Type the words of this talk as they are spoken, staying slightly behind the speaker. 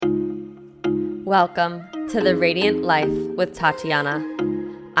Welcome to The Radiant Life with Tatiana.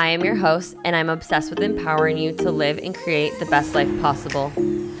 I am your host, and I'm obsessed with empowering you to live and create the best life possible.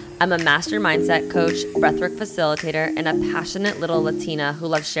 I'm a master mindset coach, breathwork facilitator, and a passionate little Latina who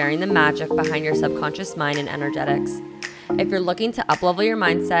loves sharing the magic behind your subconscious mind and energetics. If you're looking to uplevel your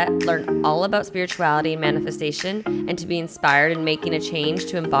mindset, learn all about spirituality and manifestation, and to be inspired in making a change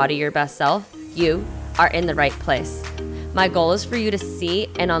to embody your best self, you are in the right place. My goal is for you to see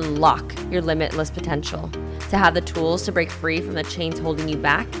and unlock your limitless potential, to have the tools to break free from the chains holding you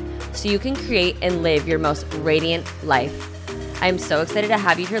back so you can create and live your most radiant life. I am so excited to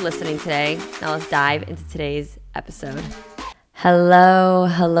have you here listening today. Now let's dive into today's episode. Hello,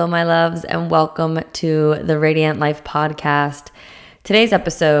 my loves, and welcome to the Radiant Life podcast. Today's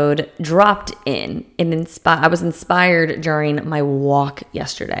episode dropped in and I was inspired during my walk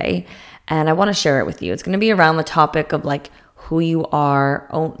yesterday, and I want to share it with you. It's going to be around the topic of like who you are,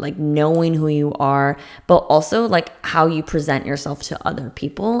 like knowing who you are, but also like how you present yourself to other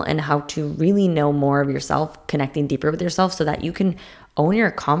people and how to really know more of yourself, connecting deeper with yourself so that you can own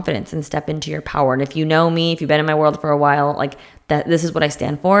your confidence and step into your power. And if you know me, if you've been in my world for a while, like that, this is what I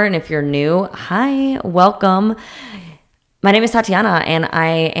stand for. And if you're new, hi, welcome. My name is Tatiana, and I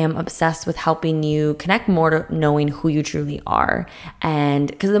am obsessed with helping you connect more to knowing who you truly are. And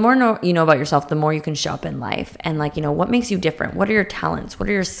because the more you know about yourself, the more you can show up in life. And like, you know, what makes you different? What are your talents? What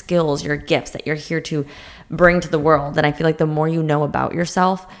are your skills, your gifts that you're here to bring to the world? And I feel like the more you know about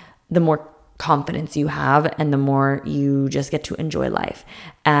yourself, the more confidence you have and the more you just get to enjoy life.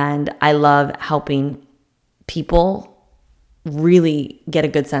 And I love helping people really get a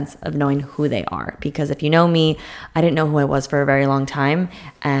good sense of knowing who they are, because if you know me, I didn't know who I was for a very long time,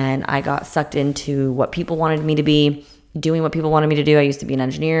 and I got sucked into what people wanted me to be, doing what people wanted me to do. I used to be an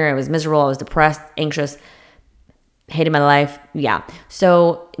engineer. I was miserable. I was depressed, anxious, hated my life. Yeah.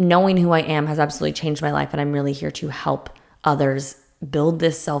 So knowing who I am has absolutely changed my life, and I'm really here to help others build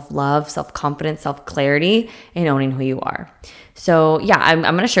this self-love, self-confidence, self-clarity in owning who you are. So yeah, I'm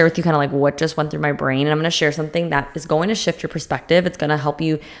going to share with you kind of like what just went through my brain, and I'm going to share something that is going to shift your perspective. It's going to help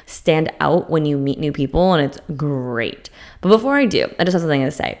you stand out when you meet new people, and it's great. But before I do, I just have something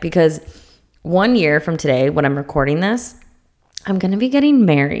to say, because 1 year from today, when I'm recording this, I'm going to be getting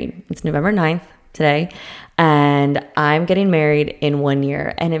married. It's November 9th today, and I'm getting married in 1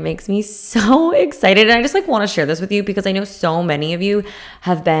 year, and it makes me so excited. And I just like want to share this with you because I know so many of you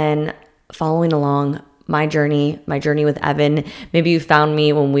have been following along my journey with Evan. Maybe you found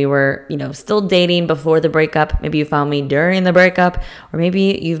me when we were, still dating before the breakup. Maybe you found me during the breakup, or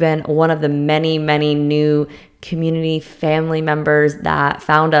maybe you've been one of the many, many new community family members that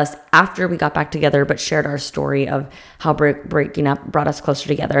found us after we got back together, but shared our story of how breaking up brought us closer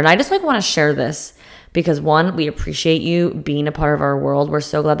together. And I just want to share this because one, we appreciate you being a part of our world. We're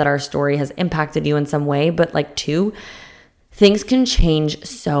so glad that our story has impacted you in some way. But like two, things can change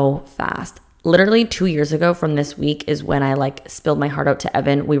so fast. Literally 2 years ago from this week is when I like spilled my heart out to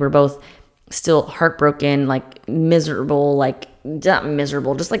Evan. We were both still heartbroken, like miserable, like not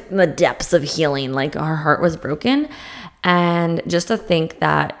miserable, just like in the depths of healing. Like our heart was broken. And just to think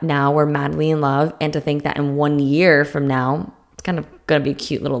that now we're madly in love, and to think that in 1 year from now, it's kind of going to be a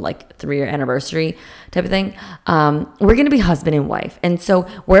cute little like 3-year anniversary type of thing. We're going to be husband and wife. And so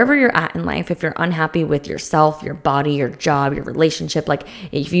wherever you're at in life, if you're unhappy with yourself, your body, your job, your relationship, like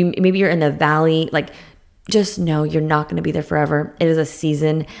if maybe you're in the valley, like just know you're not going to be there forever. It is a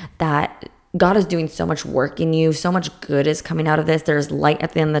season that God is doing so much work in you. So much good is coming out of this. There's light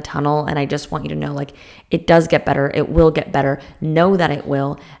at the end of the tunnel. And I just want you to know, like, it does get better. It will get better. Know that it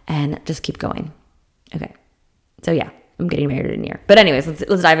will, and just keep going. Okay. So yeah, I'm getting married in a year. But anyways,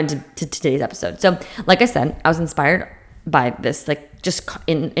 let's dive into today's episode. So like I said, I was inspired by this, like just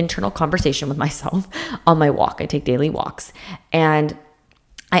internal conversation with myself on my walk. I take daily walks, and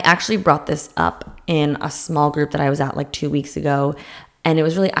I actually brought this up in a small group that I was at like 2 weeks ago. And it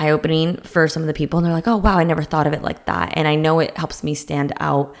was really eye-opening for some of the people. And they're like, oh, wow, I never thought of it like that. And I know it helps me stand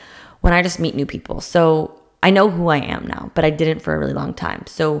out when I just meet new people. So I know who I am now, but I didn't for a really long time.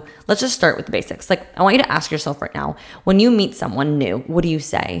 So let's just start with the basics. Like, I want you to ask yourself right now, when you meet someone new, what do you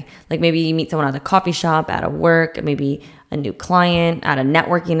say? Like maybe you meet someone at a coffee shop, at a work, maybe a new client, at a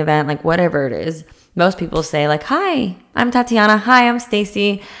networking event, like whatever it is. Most people say like, hi, I'm Tatiana. Hi, I'm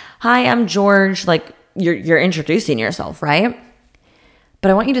Stacy. Hi, I'm George. Like you're introducing yourself, right? But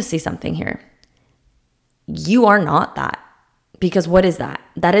I want you to see something here. You are not that. Because what is that?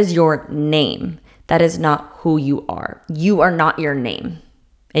 That is your name. That is not who you are. You are not your name.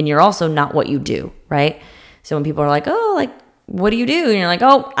 And you're also not what you do, right? So when people are like, oh, like, what do you do? And you're like,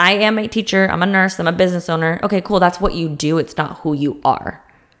 oh, I am a teacher. I'm a nurse. I'm a business owner. Okay, cool. That's what you do. It's not who you are,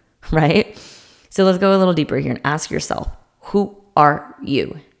 right? So let's go a little deeper here and ask yourself, who are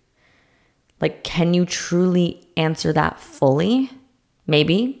you? Like, can you truly answer that fully?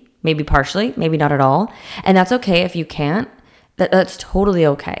 Maybe partially, maybe not at all. And that's okay if you can't. That's totally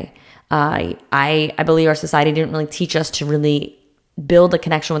okay. I believe our society didn't really teach us to really build a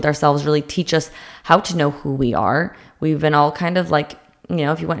connection with ourselves, really teach us how to know who we are. We've been all kind of like,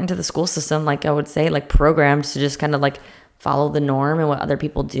 if you went into the school system, like I would say, like programmed to just kind of like follow the norm and what other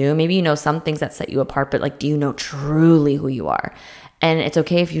people do. Maybe you know some things that set you apart, but like, do you know truly who you are? And it's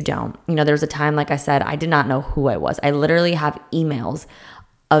okay if you don't. There was a time, like I said, I did not know who I was. I literally have emails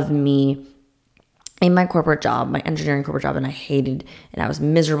of me in my corporate job, my engineering corporate job, and I hated, and I was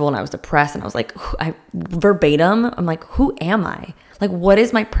miserable, and I was depressed, and I was like, verbatim, I'm like, who am I? Like, what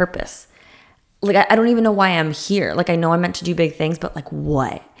is my purpose? Like, I don't even know why I'm here. Like, I know I'm meant to do big things, but like,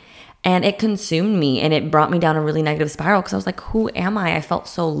 what? And it consumed me, and it brought me down a really negative spiral because I was like, who am I? I felt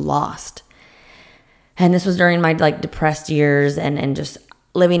so lost. And this was during my like depressed years and just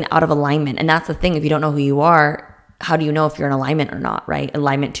living out of alignment. And that's the thing. If you don't know who you are, how do you know if you're in alignment or not, right?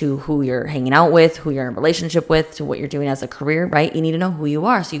 Alignment to who you're hanging out with, who you're in a relationship with, to what you're doing as a career, right? You need to know who you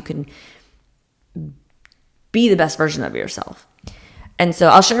are so you can be the best version of yourself. And so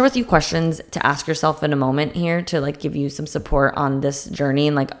I'll share with you questions to ask yourself in a moment here to like give you some support on this journey.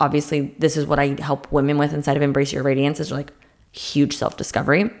 And like, obviously this is what I help women with inside of Embrace Your Radiance, is like huge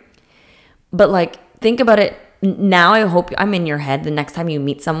self-discovery. But like, think about it now. I hope I'm in your head the next time you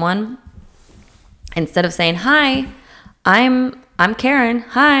meet someone. Instead of saying, hi, I'm Karen.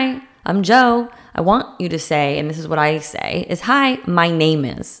 Hi, I'm Joe. I want you to say, and this is what I say, is hi, my name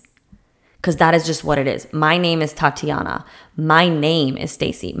is. Because that is just what it is. My name is Tatiana. My name is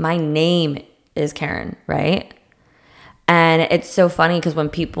Stacy. My name is Karen, right? And it's so funny because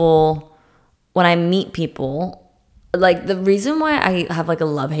when I meet people, like the reason why I have like a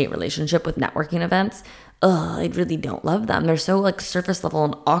love-hate relationship with networking events, I really don't love them. They're so like surface level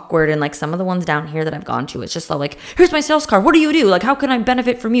and awkward. And like some of the ones down here that I've gone to, it's just like, here's my sales card. What do you do? Like, how can I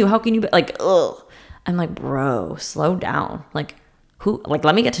benefit from you? How can you like, I'm like, bro, slow down. Like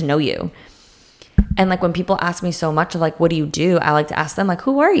let me get to know you. And like when people ask me so much of like, what do you do? I like to ask them like,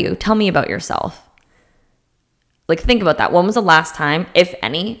 who are you? Tell me about yourself. Like, think about that. When was the last time, if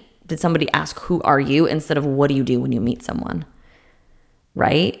any, did somebody ask, who are you? Instead of what do you do when you meet someone?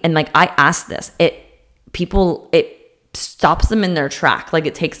 Right? And like, I asked this, it stops them in their track. Like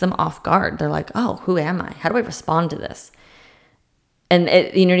it takes them off guard. They're like, oh, who am I? How do I respond to this? And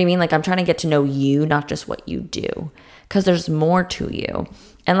you know what I mean? Like I'm trying to get to know you, not just what you do, because there's more to you.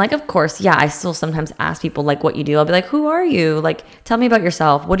 And like, of course, yeah, I still sometimes ask people like what you do. I'll be like, who are you? Like, tell me about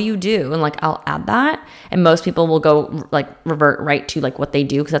yourself. What do you do? And like, I'll add that. And most people will go like revert right to like what they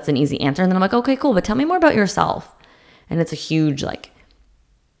do, because that's an easy answer. And then I'm like, okay, cool. But tell me more about yourself. And it's a huge like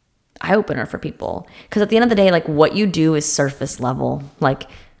eye opener for people, because at the end of the day, like what you do is surface level. Like,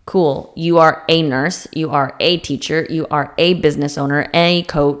 cool, you are a nurse, you are a teacher, you are a business owner, a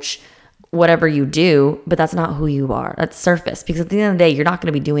coach, whatever you do, but that's not who you are. That's surface, because at the end of the day, you're not going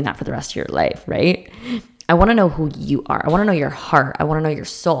to be doing that for the rest of your life, right? I want to know who you are. I want to know your heart. I want to know your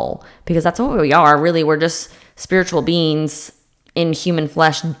soul, because that's what we are. Really, we're just spiritual beings in human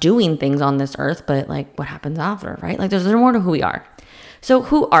flesh doing things on this earth, but like what happens after, right? Like there's more to who we are. So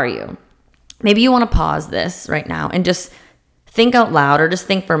who are you? Maybe you want to pause this right now and just think out loud, or just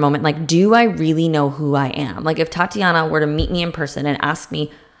think for a moment, like, do I really know who I am? Like if Tatiana were to meet me in person and ask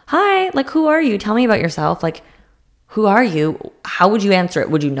me, hi, like, who are you? Tell me about yourself. Like, who are you? How would you answer it?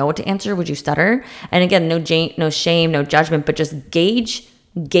 Would you know what to answer? Would you stutter? And again, no shame, no judgment, but just gauge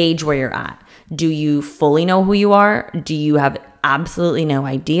where you're at. Do you fully know who you are? Do you have absolutely no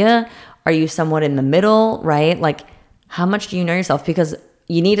idea? Are you somewhat in the middle, right? Like, how much do you know yourself? Because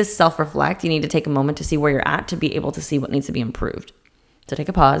you need to self-reflect. You need to take a moment to see where you're at to be able to see what needs to be improved. So take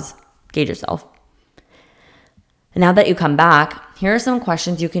a pause, gauge yourself. And now that you come back, here are some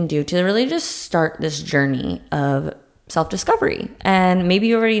questions you can do to really just start this journey of self-discovery. And maybe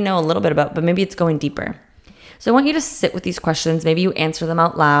you already know a little bit about, but maybe it's going deeper. So I want you to sit with these questions. Maybe you answer them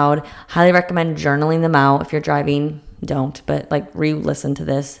out loud. Highly recommend journaling them out. If you're driving, don't, but like re-listen to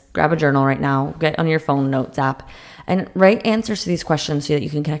this. Grab a journal right now. Get on your phone notes app and write answers to these questions so that you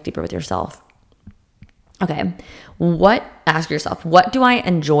can connect deeper with yourself. Okay. Ask yourself, what do I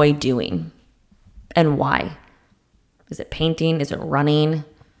enjoy doing and why? Is it painting? Is it running?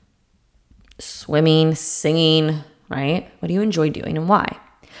 Swimming? Singing? Right? What do you enjoy doing and why?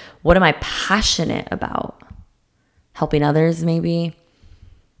 What am I passionate about? Helping others, maybe?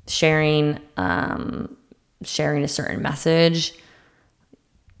 Sharing a certain message?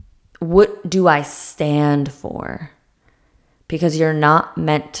 What do I stand for? because you're not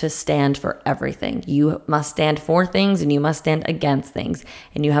meant to stand for everything. You must stand for things and you must stand against things.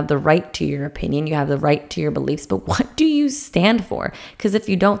 And you have the right to your opinion. You have the right to your beliefs. But what do you stand for? Because if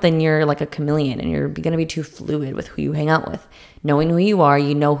you don't, then you're like a chameleon and you're going to be too fluid with who you hang out with. Knowing who you are,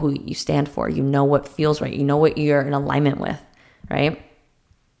 you know who you stand for. You know what feels right. You know what you're in alignment with, right?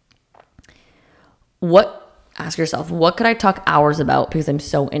 Ask yourself, what could I talk hours about because I'm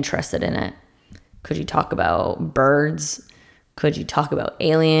so interested in it? Could you talk about birds? Could you talk about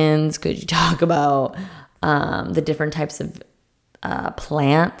aliens? Could you talk about the different types of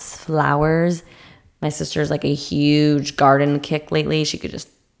plants, flowers? My sister's like a huge garden kick lately. She's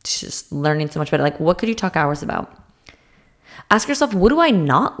just learning so much about it. Like, what could you talk hours about? Ask yourself, what do I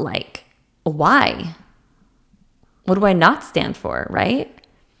not like? Why? What do I not stand for, right?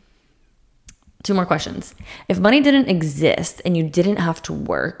 2 more questions. If money didn't exist and you didn't have to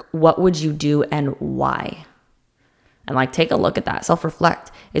work, what would you do and why? And like, take a look at that. Self-reflect.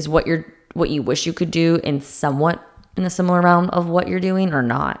 Is what you wish you could do in a similar realm of what you're doing or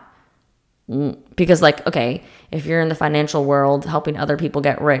not? Because like, okay, if you're in the financial world helping other people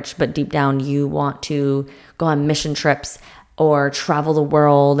get rich, but deep down you want to go on mission trips or travel the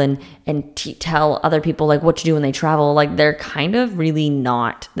world and tell other people like what to do when they travel, like they're kind of really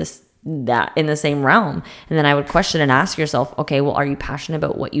not that in the same realm. And then I would question and ask yourself, okay, well, are you passionate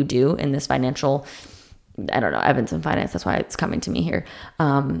about what you do in this financial, I don't know, Evans in finance, that's why it's coming to me here.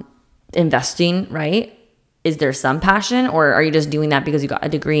 Investing, right? Is there some passion, or are you just doing that because you got a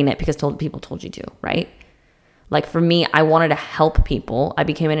degree in it because people told you to, right? Like for me, I wanted to help people. I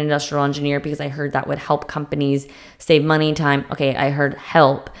became an industrial engineer because I heard that would help companies save money, time. Okay, I heard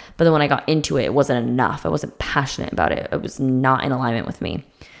help, but then when I got into it, it wasn't enough. I wasn't passionate about it. It was not in alignment with me.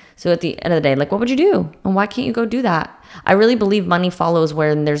 So at the end of the day, like, what would you do? And why can't you go do that? I really believe money follows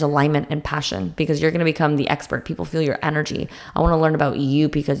where there's alignment and passion, because you're going to become the expert. People feel your energy. I want to learn about you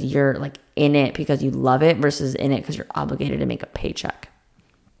because you're like in it because you love it versus in it because you're obligated to make a paycheck.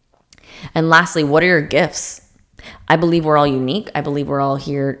 And lastly, what are your gifts? I believe we're all unique. I believe we're all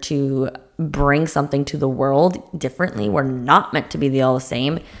here to bring something to the world differently. We're not meant to be all the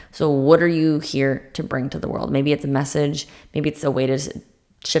same. So what are you here to bring to the world? Maybe it's a message. Maybe it's a way to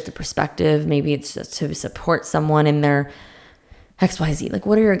shift the perspective. Maybe it's just to support someone in their XYZ. Like,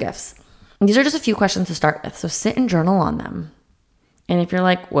 what are your gifts? And these are just a few questions to start with. So sit and journal on them. And if you're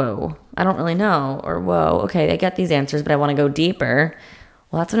like, whoa, I don't really know, or whoa, okay, I get these answers, but I want to go deeper.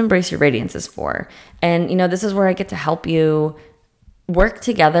 Well, that's what Embrace Your Radiance is for. And, this is where I get to help you work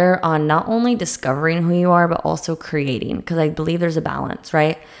together on not only discovering who you are, but also creating, because I believe there's a balance,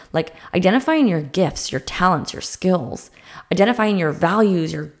 right? Like identifying your gifts, your talents, your skills, identifying your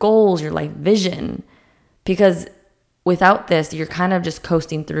values, your goals, your life vision, because without this, you're kind of just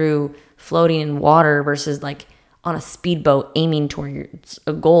coasting through, floating in water versus like on a speedboat aiming towards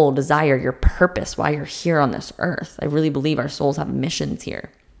a goal, desire, your purpose, why you're here on this earth. I really believe our souls have missions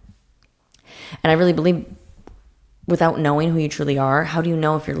here. And I really believe without knowing who you truly are, how do you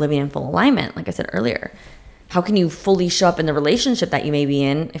know if you're living in full alignment? Like I said earlier, how can you fully show up in the relationship that you may be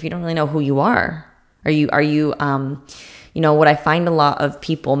in if you don't really know who you are? Are you, what I find a lot of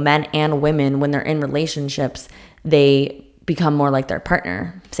people, men and women, when they're in relationships, they become more like their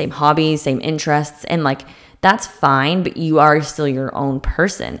partner, same hobbies, same interests. And like, that's fine, but you are still your own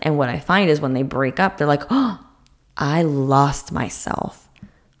person. And what I find is when they break up, they're like, oh, I lost myself.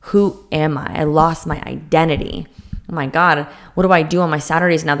 Who am I? I lost my identity. Oh my God, what do I do on my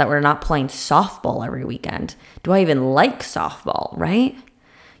Saturdays now that we're not playing softball every weekend? Do I even like softball, right?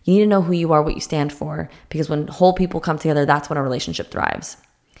 You need to know who you are, what you stand for, because when whole people come together, that's when a relationship thrives.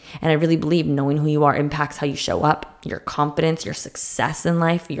 And I really believe knowing who you are impacts how you show up, your confidence, your success in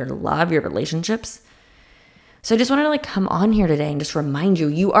life, your love, your relationships. So I just wanted to come on here today and just remind you,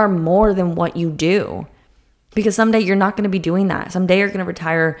 you are more than what you do. Because someday you're not going to be doing that. Someday you're going to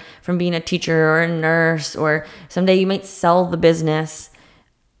retire from being a teacher or a nurse, or someday you might sell the business.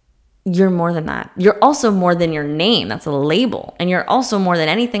 You're more than that. You're also more than your name. That's a label. And you're also more than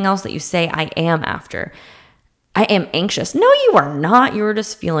anything else that you say, I am after. I am anxious. No, you are not. You are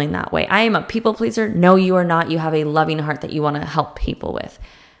just feeling that way. I am a people pleaser. No, you are not. You have a loving heart that you want to help people with.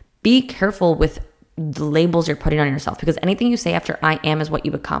 Be careful with the labels you're putting on yourself, because anything you say after I am is what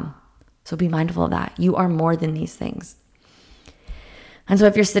you become. So be mindful of that. You are more than these things. And so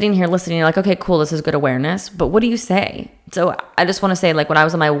if you're sitting here listening, you're like, okay, cool, this is good awareness, but what do you say? So I just want to say, when I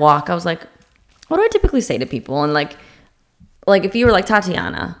was on my walk, I was like, what do I typically say to people? And like if you were like,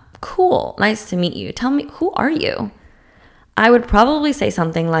 Tatiana, cool, nice to meet you. Tell me, who are you? I would probably say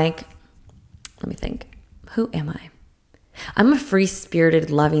something like, let me think, who am I? I'm a free-spirited,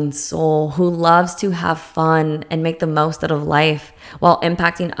 loving soul who loves to have fun and make the most out of life while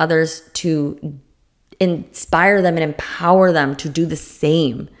impacting others to inspire them and empower them to do the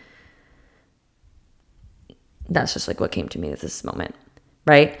same. That's just like what came to me at this moment,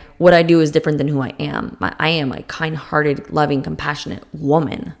 right? What I do is different than who I am. I am a kind-hearted, loving, compassionate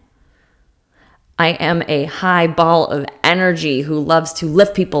woman. I am a high ball of energy who loves to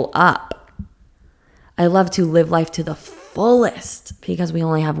lift people up. I love to live life to the fullest because we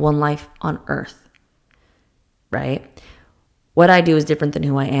only have one life on earth, right? What I do is different than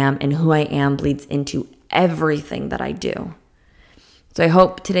who I am, and who I am bleeds into everything that I do. So I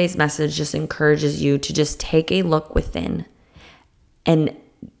hope today's message just encourages you to just take a look within and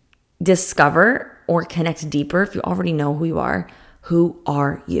discover or connect deeper. If you already know who you are, who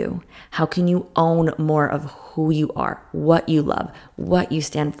are you? How can you own more of who you are, what you love, what you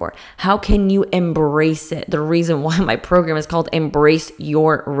stand for? How can you embrace it? The reason why my program is called Embrace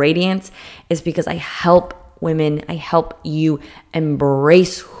Your Radiance is because I help women, I help you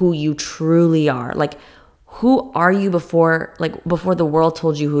embrace who you truly are. Like, who are you before the world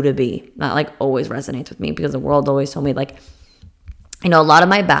told you who to be? That like always resonates with me because the world always told me like, you know, a lot of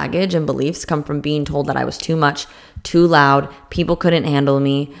my baggage and beliefs come from being told that I was too much, too loud, people couldn't handle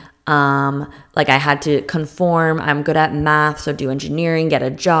me. Like I had to conform. I'm good at math, so do engineering, get a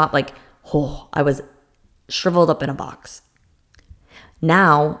job. Like, I was shriveled up in a box.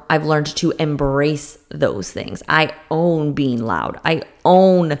 Now I've learned to embrace those things. I own being loud. I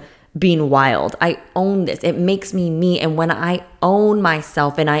own being wild. I own this. It makes me me. And when I own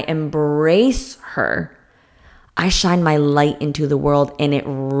myself and I embrace her, I shine my light into the world and it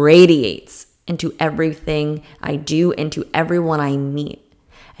radiates into everything I do, into everyone I meet.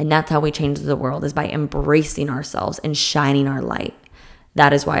 And that's how we change the world, is by embracing ourselves and shining our light.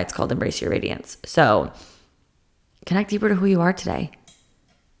 That is why it's called Embrace Your Radiance. So connect deeper to who you are today.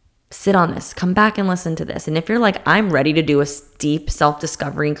 Sit on this, come back and listen to this. And if you're like, I'm ready to do a deep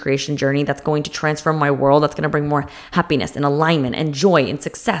self-discovery and creation journey that's going to transform my world, that's going to bring more happiness and alignment and joy and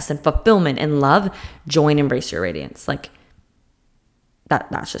success and fulfillment and love, join Embrace Your Radiance. Like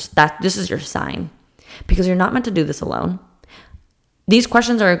this is your sign, because you're not meant to do this alone. These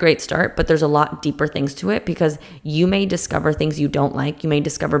questions are a great start, but there's a lot deeper things to it, because you may discover things you don't like. You may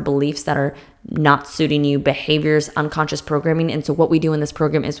discover beliefs that are not suiting you, behaviors, unconscious programming. And so what we do in this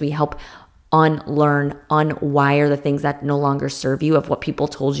program is we help unlearn, unwire the things that no longer serve you, of what people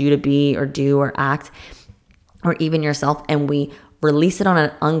told you to be or do or act, or even yourself. And we release it on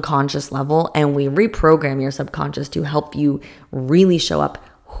an unconscious level, and we reprogram your subconscious to help you really show up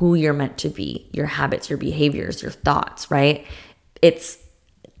who you're meant to be, your habits, your behaviors, your thoughts, right? It's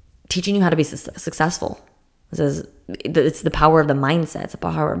teaching you how to be successful. It's the power of the mindset. It's the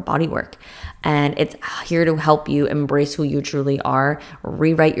power of body work. And it's here to help you embrace who you truly are,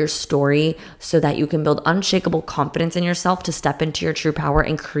 rewrite your story so that you can build unshakable confidence in yourself to step into your true power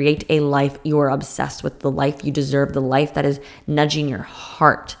and create a life you are obsessed with, the life you deserve, the life that is nudging your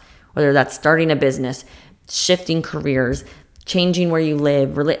heart, whether that's starting a business, shifting careers, changing where you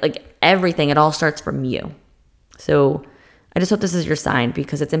live, like everything. It all starts from you. So I just hope this is your sign,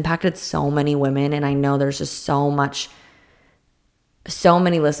 because it's impacted so many women. And I know there's just so many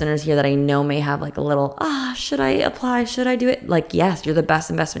listeners here that I know may have like a little, should I apply? Should I do it? Like, yes, you're the best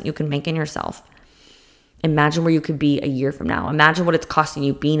investment you can make in yourself. Imagine where you could be a year from now. Imagine what it's costing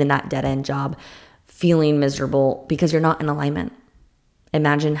you being in that dead end job, feeling miserable because you're not in alignment.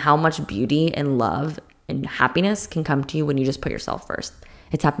 Imagine how much beauty and love and happiness can come to you when you just put yourself first.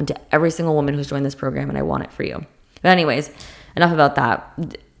 It's happened to every single woman who's joined this program, and I want it for you. But anyways, enough about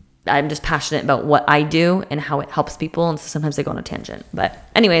that. I'm just passionate about what I do and how it helps people. And so sometimes I go on a tangent. But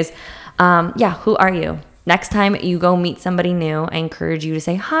anyways, who are you? Next time you go meet somebody new, I encourage you to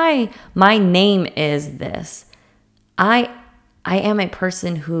say, hi, my name is this. I am a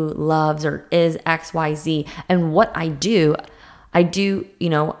person who loves or is XYZ. And what I do, my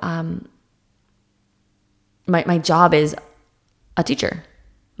job is a teacher.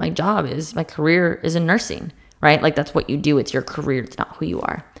 My career is in nursing. Right? Like, that's what you do. It's your career. It's not who you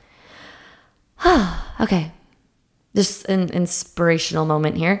are. Okay. Just an inspirational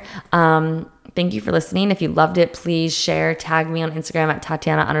moment here. Thank you for listening. If you loved it, please share, tag me on Instagram at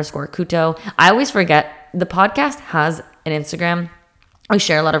Tatiana_Couto. I always forget the podcast has an Instagram. We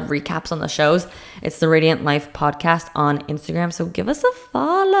share a lot of recaps on the shows. It's the Radiant Life Podcast on Instagram. So give us a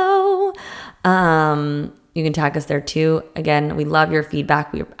follow. You can tag us there too. Again, we love your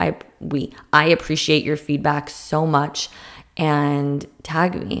feedback. I appreciate your feedback so much, and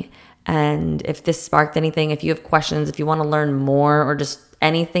tag me. And if this sparked anything, if you have questions, if you want to learn more, or just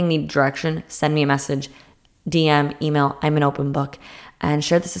anything, need direction, send me a message. DM, email. I'm an open book. And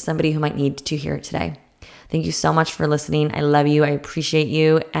share this with somebody who might need to hear it today. Thank you so much for listening. I love you. I appreciate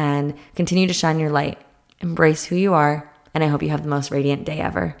you. And continue to shine your light. Embrace who you are. And I hope you have the most radiant day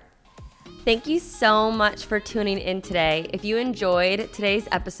ever. Thank you so much for tuning in today. If you enjoyed today's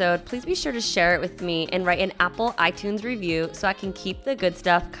episode, please be sure to share it with me and write an Apple iTunes review so I can keep the good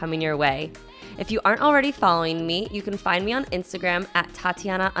stuff coming your way. If you aren't already following me, you can find me on Instagram at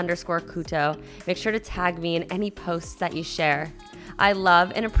Tatiana_Couto. Make sure to tag me in any posts that you share. I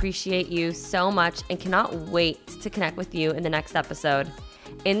love and appreciate you so much and cannot wait to connect with you in the next episode.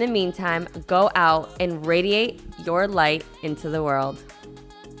 In the meantime, go out and radiate your light into the world.